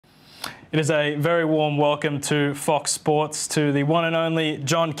It is a very warm welcome to Fox Sports to the one and only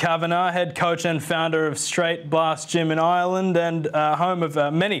John Kavanagh, head coach and founder of Straight Blast Gym in Ireland and home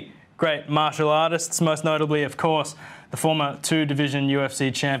of many great martial artists, most notably, of course, the former two-division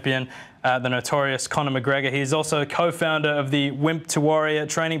UFC champion, the notorious Conor McGregor. He's also co-founder of the Wimp to Warrior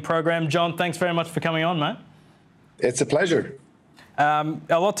training program. John, thanks very much for coming on, mate. It's a pleasure. A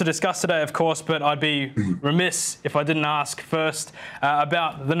lot to discuss today, of course, but I'd be remiss if I didn't ask first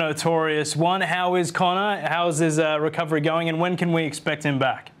about the notorious one. How is Conor? How is his recovery going, and when can we expect him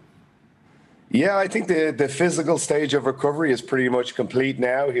back? Yeah, I think the physical stage of recovery is pretty much complete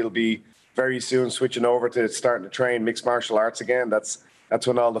now. He'll be very soon switching over to starting to train mixed martial arts again. That's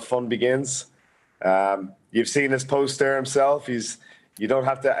when all the fun begins. You've seen his post there himself. You don't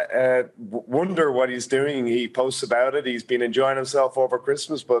have to wonder what he's doing. He posts about it. He's been enjoying himself over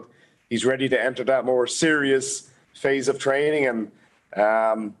Christmas, but he's ready to enter that more serious phase of training and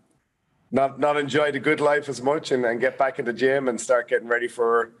not enjoy the good life as much and get back in the gym and start getting ready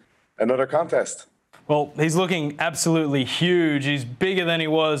for another contest. Well, he's looking absolutely huge. He's bigger than he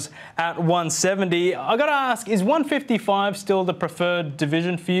was at 170. I got to ask, is 155 still the preferred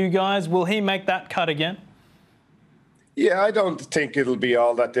division for you guys? Will he make that cut again? Yeah, I don't think it'll be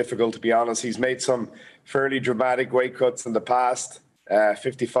all that difficult, to be honest. He's made some fairly dramatic weight cuts in the past.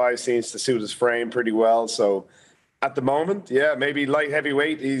 55 seems to suit his frame pretty well. So at the moment, yeah, maybe light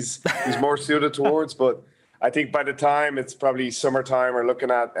heavyweight he's more suited towards. But I think by the time it's probably summertime we're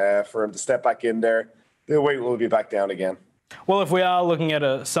looking at for him to step back in there, the weight will be back down again. Well, if we are looking at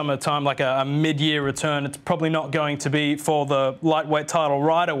a summertime, like a mid-year return, it's probably not going to be for the lightweight title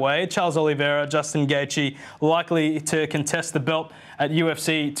right away. Charles Oliveira, Justin Gaethje likely to contest the belt at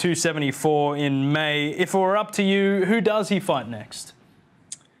UFC 274 in May. If it were up to you, who does he fight next?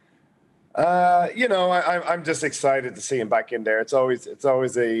 I'm just excited to see him back in there. It's always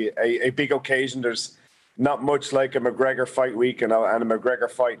a big occasion. There's not much like a McGregor fight week and a McGregor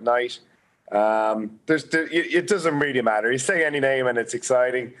fight night. It doesn't really matter. You say any name and it's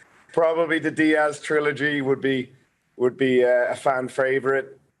exciting. Probably the Diaz trilogy would be a fan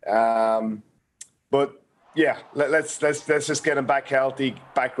favorite. But yeah, let's just get him back healthy,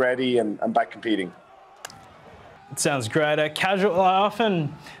 back ready, and back competing. It sounds great.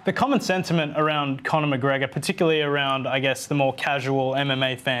 Often the common sentiment around Conor McGregor, particularly around, I guess, the more casual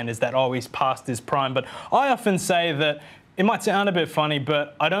MMA fan, is that, oh, he's past his prime. But I often say that it might sound a bit funny,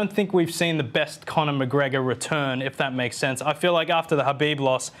 but I don't think we've seen the best Conor McGregor return, if that makes sense. I feel like after the Khabib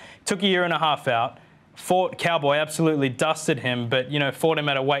loss, took a year and a half out, fought Cowboy, absolutely dusted him, but, fought him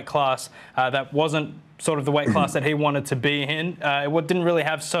at a weight class that wasn't sort of the weight class that he wanted to be in. It didn't really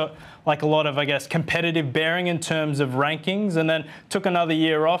have a lot of, I guess, competitive bearing in terms of rankings, and then took another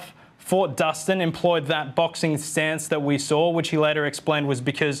year off, fought Dustin, employed that boxing stance that we saw, which he later explained was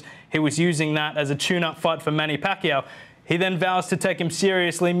because he was using that as a tune-up fight for Manny Pacquiao. He then vows to take him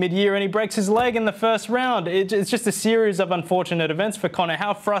seriously mid-year and he breaks his leg in the first round. It's just a series of unfortunate events for Conor.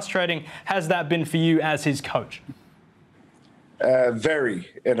 How frustrating has that been for you as his coach? Very,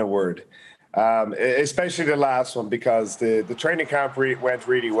 in a word. Especially the last one, because the training camp went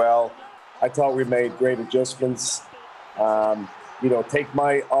really well. I thought we made great adjustments. Take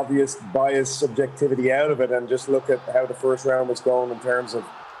my obvious bias subjectivity out of it and just look at how the first round was going in terms of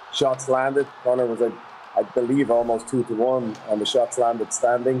shots landed. Conor was I believe almost 2-1 on the shots landed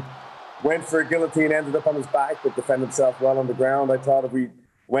standing. Went for a guillotine, ended up on his back, but defended himself well on the ground. I thought if we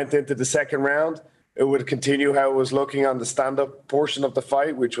went into the second round, it would continue how it was looking on the stand-up portion of the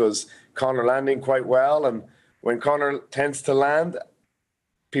fight, which was Conor landing quite well. And when Conor tends to land,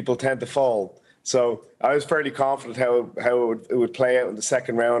 people tend to fall. So I was fairly confident how it would play out in the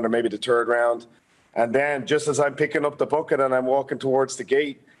second round or maybe the third round. And then just as I'm picking up the bucket and I'm walking towards the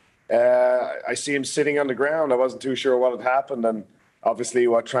gate, I see him sitting on the ground. I wasn't too sure what had happened, and obviously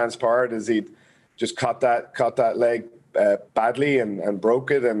what transpired is he'd just caught that leg badly and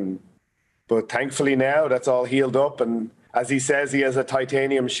broke it. But thankfully now that's all healed up, and as he says, he has a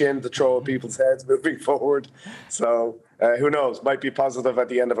titanium shin to throw at people's heads moving forward. So who knows? Might be positive at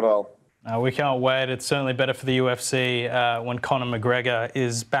the end of it all. We can't wait. It's certainly better for the UFC when Conor McGregor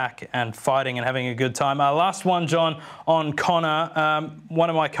is back and fighting and having a good time. Last one, John, on Conor.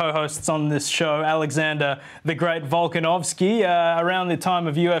 One of my co-hosts on this show, Alexander the Great Volkanovski, around the time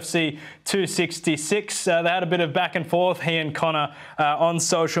of UFC 266, they had a bit of back and forth, he and Conor, on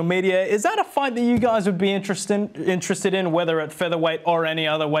social media. Is that a fight that you guys would be interested in, whether at featherweight or any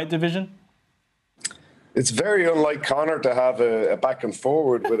other weight division? It's very unlike Conor to have a back and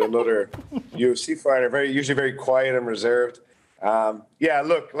forward with another UFC fighter. Usually very quiet and reserved.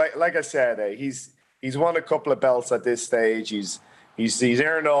 Look, like I said, he's won a couple of belts at this stage. He's He's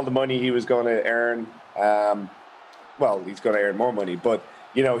earned all the money he was going to earn. Well, he's going to earn more money, but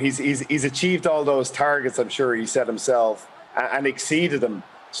you know, he's achieved all those targets. I'm sure he set himself and exceeded them.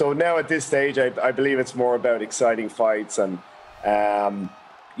 So now at this stage, I believe it's more about exciting fights and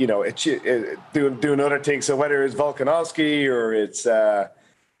you know, doing other things. So whether it's Volkanovski or it's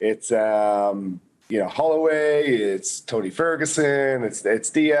you know, Holloway, it's Tony Ferguson, it's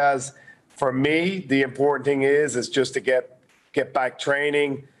Diaz. For me, the important thing is just to get back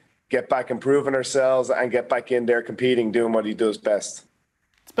training, get back improving ourselves, and get back in there competing, doing what he does best.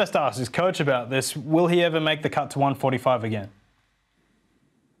 It's best to ask his coach about this. Will he ever make the cut to 145 again?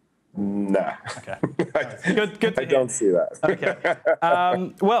 Nah. Okay. Good to hear. I don't see that. Okay.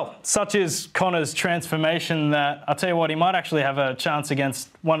 Well, such is Conor's transformation that I'll tell you what, he might actually have a chance against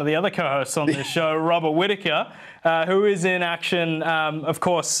one of the other co-hosts on this show, Rob Whittaker, who is in action, of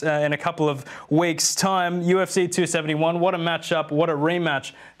course, in a couple of weeks' time. UFC 271, what a matchup, what a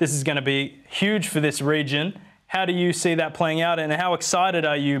rematch. This is going to be huge for this region. How do you see that playing out, and how excited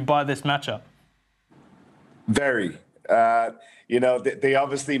are you by this matchup? Very. You know, they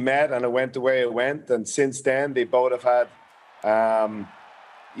obviously met and it went the way it went. And since then, they both have had,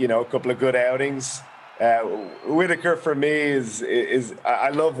 you know, a couple of good outings. Whittaker, for me, is I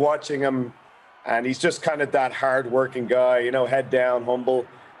love watching him. And he's just kind of that hard-working guy, you know, head down, humble,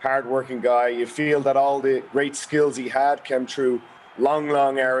 hard-working guy. You feel that all the great skills he had came through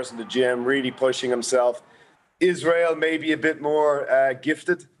long hours in the gym, really pushing himself. Israel maybe a bit more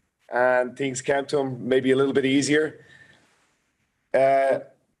gifted, and things came to him maybe a little bit easier.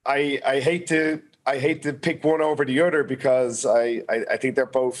 I hate to pick one over the other because I think they're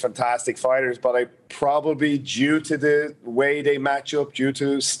both fantastic fighters, but I probably, due to the way they match up, due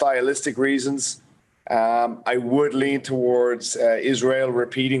to stylistic reasons, I would lean towards Israel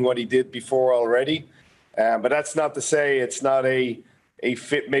repeating what he did before already. But that's not to say it's not maybe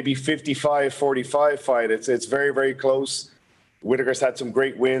 55-45 fight. It's very close. Whittaker's had some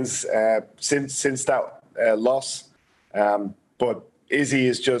great wins since that loss. But Izzy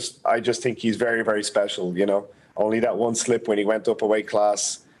is I just think he's very special, you know. Only that one slip when he went up a weight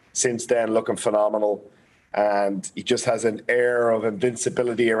class. Since then, looking phenomenal. And he just has an air of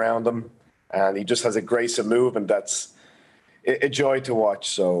invincibility around him. And he just has a grace of movement that's a joy to watch.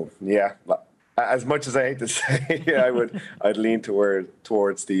 So, yeah, as much as I hate to say, yeah, I'd lean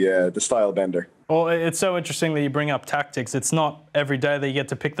towards the style bender. Well, it's so interesting that you bring up tactics. It's not every day that you get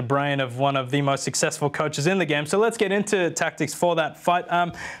to pick the brain of one of the most successful coaches in the game. So let's get into tactics for that fight.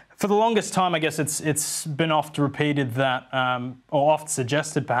 For the longest time, I guess it's been oft repeated that, or oft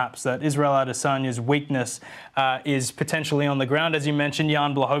suggested perhaps, that Israel Adesanya's weakness is potentially on the ground. As you mentioned,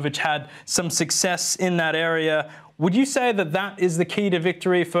 Jan Blachowicz had some success in that area. Would you say that that is the key to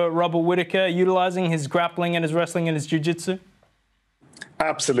victory for Robert Whittaker, utilizing his grappling and his wrestling and his jiu-jitsu?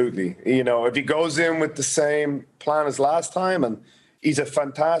 Absolutely. You know, if he goes in with the same plan as last time, and he's a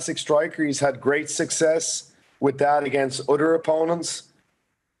fantastic striker, he's had great success with that against other opponents,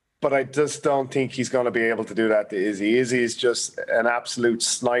 but I just don't think he's going to be able to do that to Izzy. Izzy is just an absolute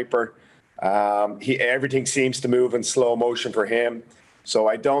sniper. Everything seems to move in slow motion for him, so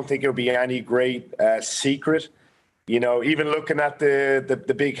I don't think it'll be any great secret. You know, even looking at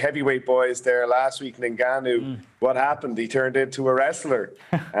the big heavyweight boys there last week in Ngannou, what happened? He turned into a wrestler.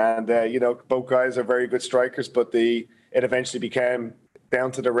 And, you know, both guys are very good strikers, but it eventually became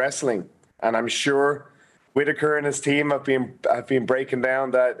down to the wrestling. And I'm sure Whittaker and his team have been breaking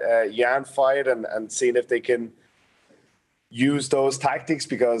down that Jan fight and seeing if they can use those tactics,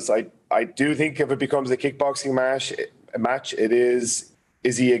 because I do think if it becomes a kickboxing match, it is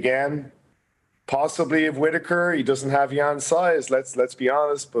he again. Possibly if Whittaker, he doesn't have Jan's size, let's be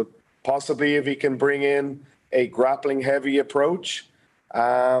honest, but possibly if he can bring in a grappling heavy approach,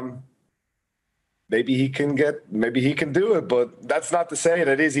 maybe he can do it. But that's not to say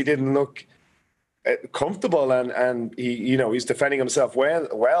that Izzy didn't look comfortable and he, you know, he's defending himself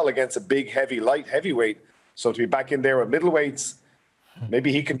well against a big light heavyweight. So to be back in there with middleweights,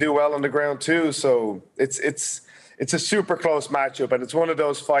 maybe he can do well on the ground too. So it's a super close matchup, and it's one of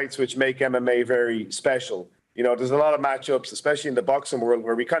those fights which make MMA very special. You know, there's a lot of matchups, especially in the boxing world,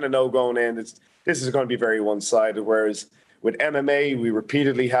 where we kind of know going in, this is going to be very one-sided, whereas with MMA, we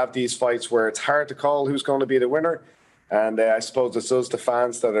repeatedly have these fights where it's hard to call who's going to be the winner, and I suppose it's us, the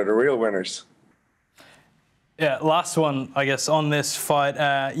fans, that are the real winners. Yeah, last one, I guess, on this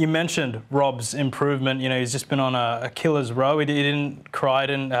fight. You mentioned Rob's improvement. You know, he's just been on a killer's row. He didn't cry,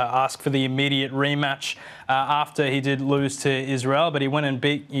 didn't ask for the immediate rematch after he did lose to Israel, but he went and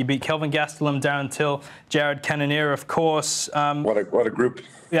beat Kelvin Gastelum, Darren Till, Jared Cannonier, of course. What a group.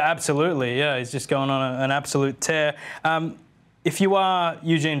 Yeah, absolutely. Yeah, he's just going on an absolute tear. if you are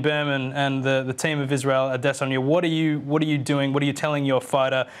Eugene Berman and the team of Israel Adesanya, what are you doing? What are you telling your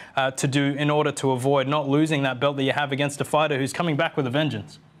fighter to do in order to avoid not losing that belt that you have against a fighter who's coming back with a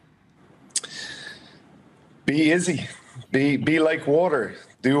vengeance? Be Izzy. Be like water.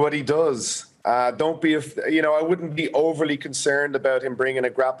 Do what he does. Don't be, I wouldn't be overly concerned about him bringing a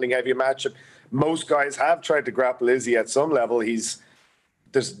grappling heavy matchup. Most guys have tried to grapple Izzy at some level.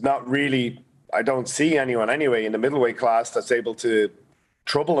 There's not really, I don't see anyone anyway in the middleweight class that's able to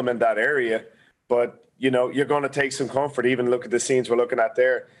trouble him in that area. But, you're going to take some comfort. Even look at the scenes we're looking at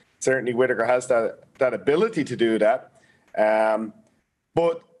there. Certainly Whittaker has that ability to do that.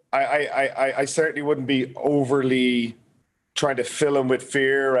 But I certainly wouldn't be overly trying to fill him with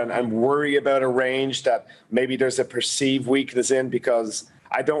fear and worry about a range that maybe there's a perceived weakness in, because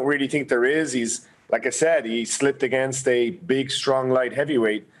I don't really think there is. He's, like I said, he slipped against a big, strong, light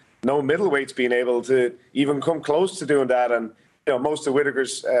heavyweight. No middleweight's been able to even come close to doing that. And, most of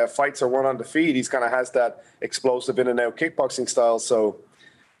Whittaker's fights are won on the feet. He's kind of has that explosive in and out kickboxing style. So,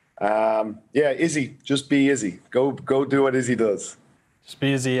 Izzy, just be Izzy. Go do what Izzy does. Just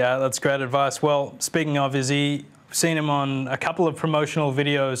be Izzy. That's great advice. Well, speaking of Izzy, I've seen him on a couple of promotional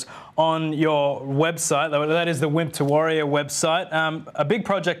videos on your website. That is the Wimp to Warrior website. A big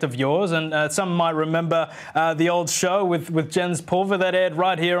project of yours, and some might remember the old show with Jens Pulver that aired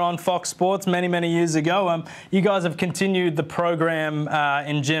right here on Fox Sports many, many years ago. You guys have continued the program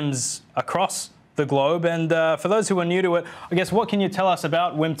in gyms across the globe. And for those who are new to it, I guess, what can you tell us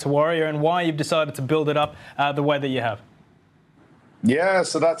about Wimp to Warrior and why you've decided to build it up the way that you have? Yeah,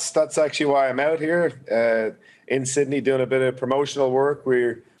 so that's actually why I'm out here in Sydney doing a bit of promotional work.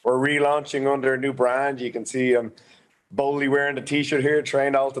 We're relaunching under a new brand. You can see I'm boldly wearing the T-shirt here,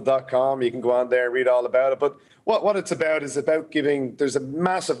 trainalta.com. You can go on there and read all about it. But what it's about is about giving. There's a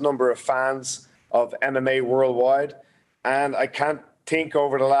massive number of fans of MMA worldwide, and I can't think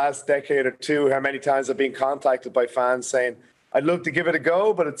over the last decade or two how many times I've been contacted by fans saying, "I'd love to give it a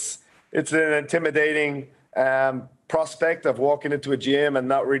go, but it's an intimidating prospect of walking into a gym and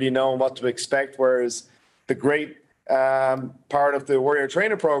not really knowing what to expect." Whereas the great part of the Warrior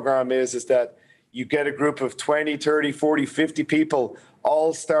Trainer program is that you get a group of 20, 30, 40, 50 people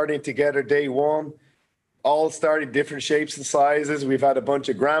all starting together day one, all starting different shapes and sizes. We've had a bunch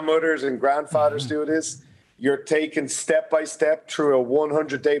of grandmothers and grandfathers do this. You're taken step by step through a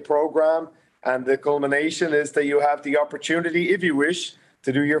 100-day program. And the culmination is that you have the opportunity, if you wish,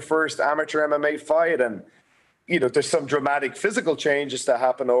 to do your first amateur MMA fight. And there's some dramatic physical changes that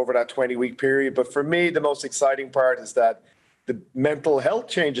happen over that 20-week period. But for me, the most exciting part is that the mental health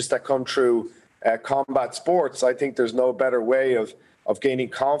changes that come through combat sports. I think there's no better way of gaining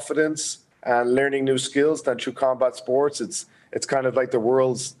confidence and learning new skills than through combat sports. It's kind of like the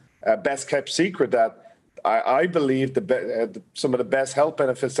world's best kept secret that I believe some of the best health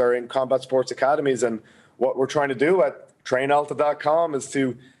benefits are in combat sports academies. And what we're trying to do at trainalta.com is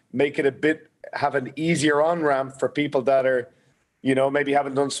to make it have an easier on-ramp for people that are, maybe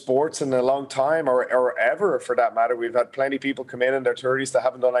haven't done sports in a long time or ever, for that matter. We've had plenty of people come in their 30s that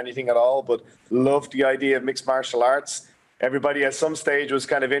haven't done anything at all, but love the idea of mixed martial arts. Everybody at some stage was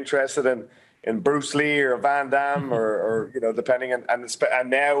kind of interested in Bruce Lee or Van Damme or depending. And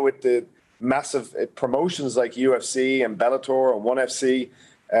now with the massive promotions like UFC and Bellator and ONE FC,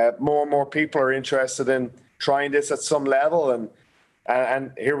 more and more people are interested in trying this at some level.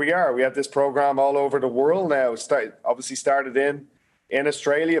 And here we are. We have this program all over the world now. Obviously started in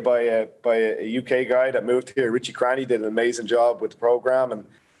Australia by a UK guy that moved here. Richie Cranny did an amazing job with the program, and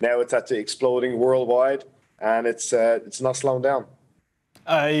now it's actually exploding worldwide, and it's not slowing down.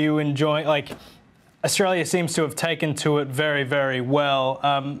 Are you enjoying? Australia seems to have taken to it very, very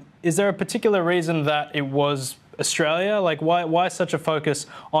well. Is there a particular reason that it was Australia? Why such a focus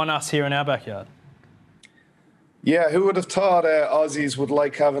on us here in our backyard? Yeah, who would have thought Aussies would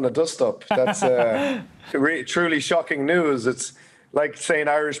like having a dust-up? That's truly shocking news. It's like saying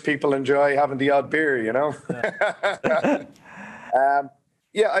Irish people enjoy having the odd beer,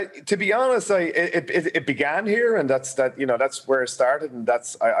 Yeah. To be honest, it began here, and that's where it started, and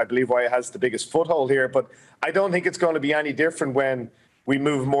that's I believe why it has the biggest foothold here. But I don't think it's going to be any different when we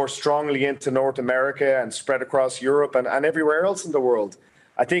move more strongly into North America and spread across Europe and everywhere else in the world.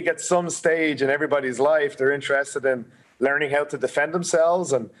 I think at some stage in everybody's life, they're interested in learning how to defend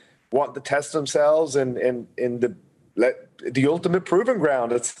themselves and want to test themselves in the ultimate proving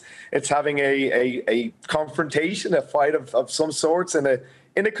ground. It's having a confrontation, a fight of some sorts in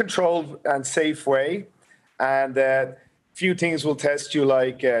a controlled and safe way. And few things will test you,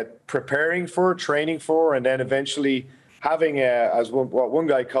 like preparing for, training for, and then eventually having what one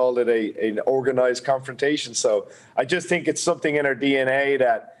guy called it, an organized confrontation. So I just think it's something in our DNA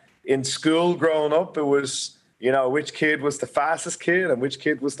that in school growing up, it was, you know, which kid was the fastest kid and which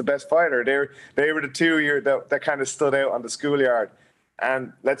kid was the best fighter. They were the two that kind of stood out on the schoolyard.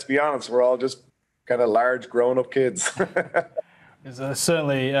 And let's be honest, we're all just kind of large grown-up kids.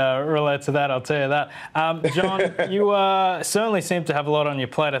 Certainly relate to that, I'll tell you that. John, you certainly seem to have a lot on your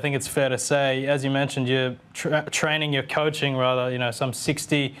plate. I think it's fair to say, as you mentioned, you're training, you're coaching, rather, you know, some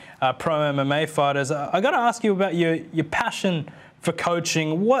 60 pro MMA fighters. I got to ask you about your passion for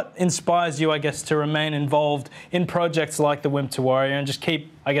coaching. What inspires you, I guess, to remain involved in projects like the Wimp to Warrior and just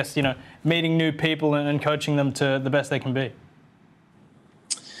keep, I guess, you know, meeting new people and coaching them to the best they can be?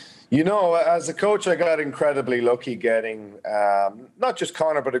 You know, as a coach, I got incredibly lucky getting not just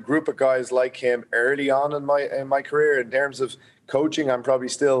Conor, but a group of guys like him early on in my career. In terms of coaching, I'm probably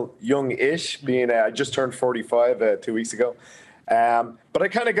still young-ish, being I just turned 45 2 weeks ago. But I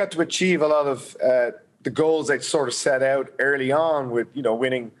kind of got to achieve a lot of the goals I sort of set out early on with, you know,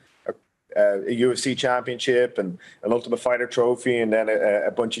 winning a UFC championship and an Ultimate Fighter trophy, and then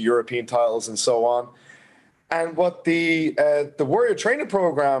a bunch of European titles and so on. And what the Warrior Training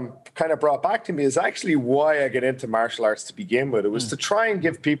Program kind of brought back to me is actually why I get into martial arts to begin with. It was to try and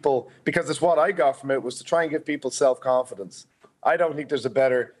give people, because it's what I got from it, was to try and give people self-confidence. I don't think there's a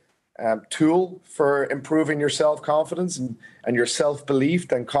better tool for improving your self-confidence and your self-belief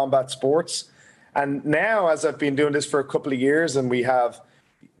than combat sports. And now, as I've been doing this for a couple of years and we have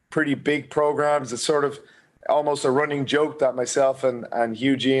pretty big programs, it's sort of almost a running joke that myself and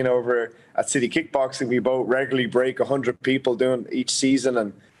Eugene over at City Kickboxing, we both regularly break 100 people doing each season.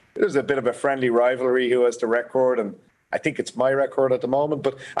 And there's a bit of a friendly rivalry who has the record. And I think it's my record at the moment,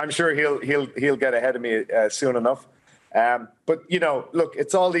 but I'm sure he'll get ahead of me soon enough. But, you know, look,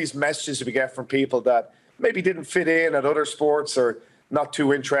 it's all these messages we get from people that maybe didn't fit in at other sports or not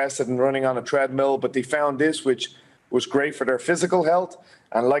too interested in running on a treadmill, but they found this, which was great for their physical health.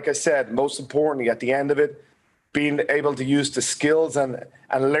 And like I said, most importantly, at the end of it, being able to use the skills and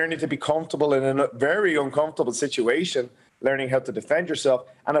learning to be comfortable in a very uncomfortable situation, learning how to defend yourself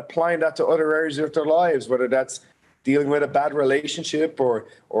and applying that to other areas of their lives, whether that's dealing with a bad relationship or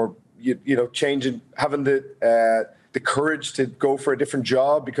you know, having the courage to go for a different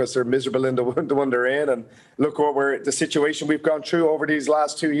job because they're miserable in the one they're in. And look what the situation we've gone through over these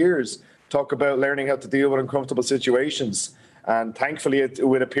last 2 years. Talk about learning how to deal with uncomfortable situations. And thankfully, it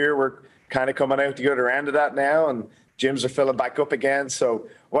would appear we're kind of coming out the other end of that now, and gyms are filling back up again. So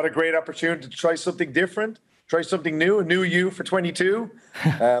what a great opportunity to try something different, try something new, a new you for 22.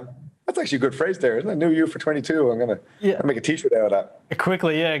 That's actually a good phrase there, isn't it? New you for 22. I'm going to make a t-shirt out of that.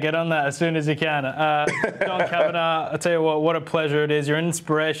 Quickly, yeah, get on that as soon as you can. John Kavanagh, I'll tell you what a pleasure it is. You're an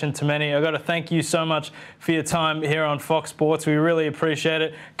inspiration to many. I've got to thank you so much for your time here on Fox Sports. We really appreciate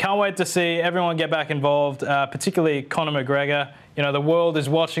it. Can't wait to see everyone get back involved, particularly Conor McGregor. You know, the world is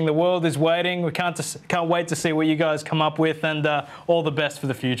watching, the world is waiting. We can't wait to see what you guys come up with, and all the best for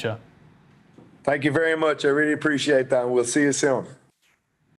the future. Thank you very much. I really appreciate that. We'll see you soon.